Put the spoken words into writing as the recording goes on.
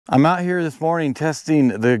I'm out here this morning testing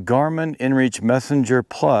the Garmin inReach Messenger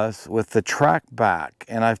Plus with the TracBack,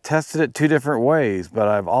 and I've tested it two different ways, but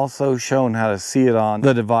I've also shown how to see it on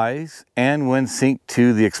the device and when synced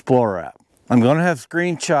to the Explorer app. I'm going to have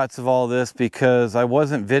screenshots of all this because I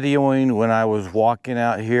wasn't videoing when I was walking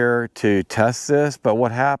out here to test this, but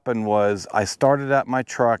what happened was I started at my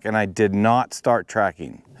truck and I did not start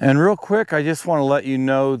tracking. And real quick, I just want to let you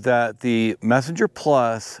know that the Messenger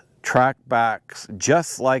Plus TracBacks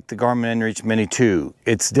just like the Garmin inReach Mini 2.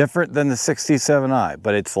 It's different than the 67i,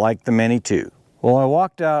 but it's like the Mini 2. Well, I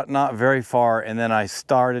walked out not very far and then I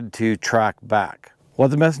started to track back.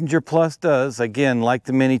 What the Messenger Plus does, again, like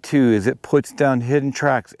the Mini 2, is it puts down hidden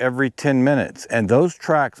tracks every 10 minutes. And those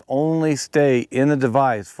tracks only stay in the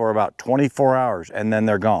device for about 24 hours and then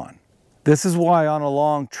they're gone. This is why on a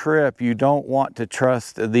long trip, you don't want to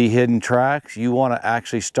trust the hidden tracks. You want to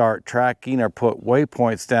actually start tracking or put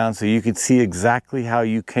waypoints down so you can see exactly how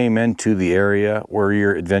you came into the area where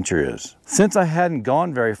your adventure is. Since I hadn't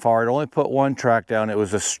gone very far, I'd only put one track down. It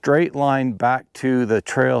was a straight line back to the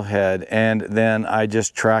trailhead, and then I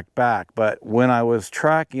just tracked back. But when I was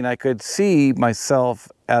tracking, I could see myself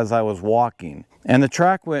as I was walking. And the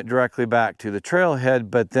track went directly back to the trailhead,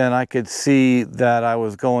 but then I could see that I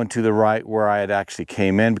was going to the right where I had actually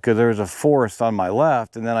came in because there was a forest on my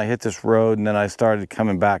left, and then I hit this road and then I started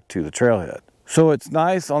coming back to the trailhead. So it's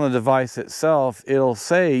nice on the device itself, it'll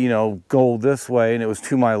say, you know, go this way, and it was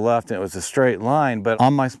to my left and it was a straight line. But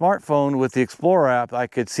on my smartphone with the Explorer app, I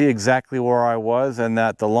could see exactly where I was and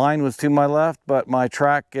that the line was to my left, but my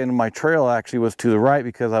track and my trail actually was to the right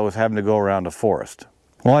because I was having to go around a forest.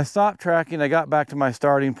 Well, I stopped tracking, I got back to my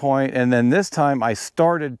starting point, and then this time I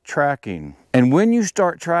started tracking. And when you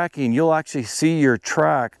start tracking, you'll actually see your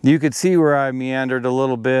track. You could see where I meandered a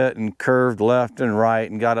little bit and curved left and right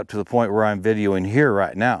and got up to the point where I'm videoing here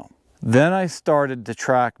right now. Then I started to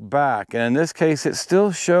track back, and in this case it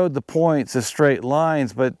still showed the points as straight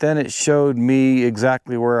lines, but then it showed me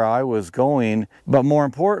exactly where I was going. But more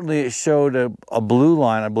importantly, it showed a blue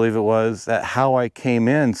line, I believe it was, at how I came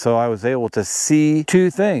in. So I was able to see two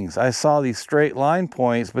things. I saw these straight line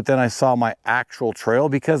points, but then I saw my actual trail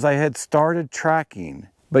because I had started tracking.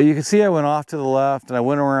 But you can see I went off to the left and I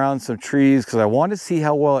went around some trees because I wanted to see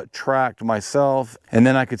how well it tracked myself, and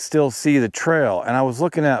then I could still see the trail. And I was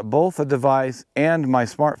looking at both the device and my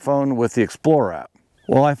smartphone with the Explorer app.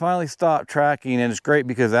 Well, I finally stopped tracking, and it's great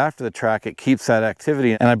because after the track it keeps that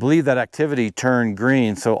activity, and I believe that activity turned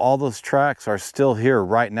green, so all those tracks are still here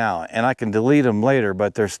right now, and I can delete them later,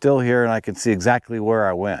 but they're still here and I can see exactly where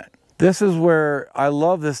I went. This is where I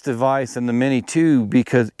love this device and the Mini 2,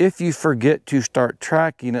 because if you forget to start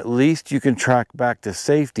tracking, at least you can track back to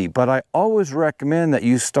safety. But I always recommend that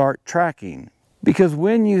you start tracking, because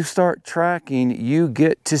when you start tracking, you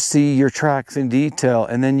get to see your tracks in detail,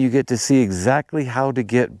 and then you get to see exactly how to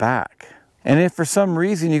get back. And if for some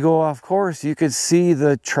reason you go off course, you could see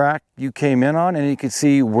the track you came in on and you can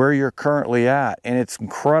see where you're currently at. And it's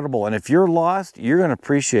incredible. And if you're lost, you're going to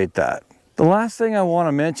appreciate that. The last thing I want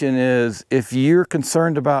to mention is if you're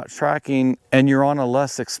concerned about tracking and you're on a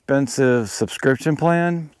less expensive subscription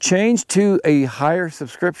plan, change to a higher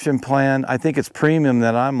subscription plan. I think it's premium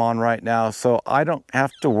that I'm on right now, so I don't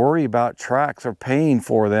have to worry about tracks or paying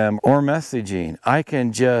for them or messaging. I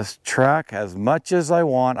can just track as much as I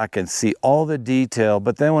want. I can see all the detail,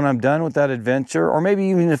 but then when I'm done with that adventure, or maybe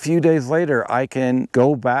even a few days later, I can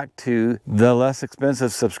go back to the less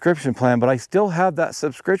expensive subscription plan, but I still have that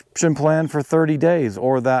subscription plan for 30 days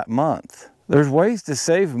or that month. There's ways to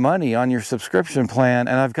save money on your subscription plan,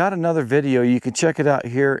 and I've got another video. You can check it out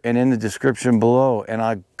here and in the description below, and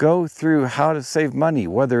I go through how to save money,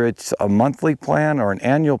 whether it's a monthly plan or an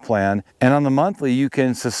annual plan. And on the monthly, you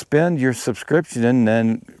can suspend your subscription and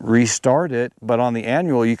then restart it, but on the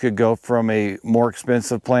annual, you could go from a more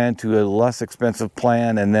expensive plan to a less expensive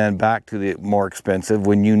plan and then back to the more expensive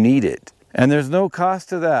when you need it. And there's no cost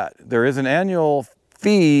to that. There is an annual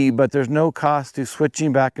fee, but there's no cost to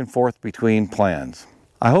switching back and forth between plans.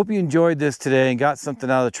 I hope you enjoyed this today and got something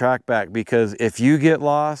out of the TracBack, because if you get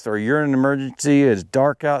lost or you're in an emergency, it's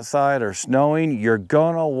dark outside or snowing, you're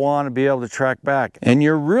gonna want to be able to track back. And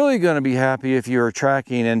you're really gonna be happy if you're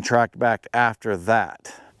tracking and tracked back after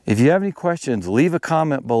that. If you have any questions, leave a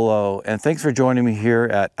comment below, and thanks for joining me here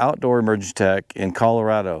at Outdoor Emergency Tech in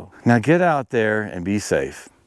Colorado. Now get out there and be safe.